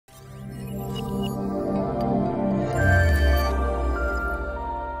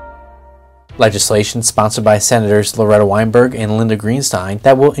Legislation sponsored by Senators Loretta Weinberg and Linda Greenstein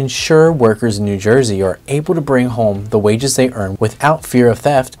that will ensure workers in New Jersey are able to bring home the wages they earn without fear of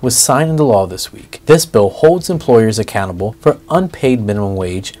theft was signed into law this week. This bill holds employers accountable for unpaid minimum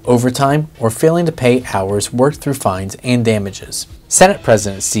wage, overtime, or failing to pay hours worked through fines and damages. Senate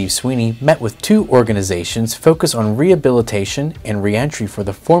President Steve Sweeney met with two organizations focused on rehabilitation and reentry for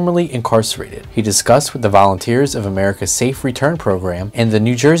the formerly incarcerated. He discussed with the Volunteers of America's Safe Return Program and the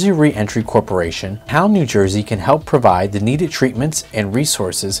New Jersey Reentry Corporation how New Jersey can help provide the needed treatments and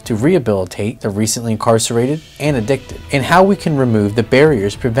resources to rehabilitate the recently incarcerated and addicted, and how we can remove the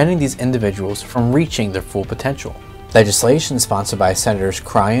barriers preventing these individuals from reaching their full potential. Legislation sponsored by Senators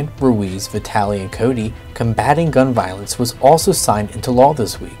Cryan, Ruiz, Vitale, and Cody combating gun violence was also signed into law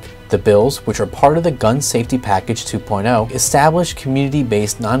this week. The bills, which are part of the Gun Safety Package 2.0, establish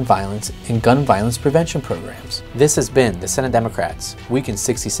community-based nonviolence and gun violence prevention programs. This has been the Senate Democrats Week in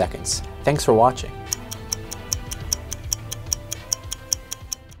 60 Seconds. Thanks for watching.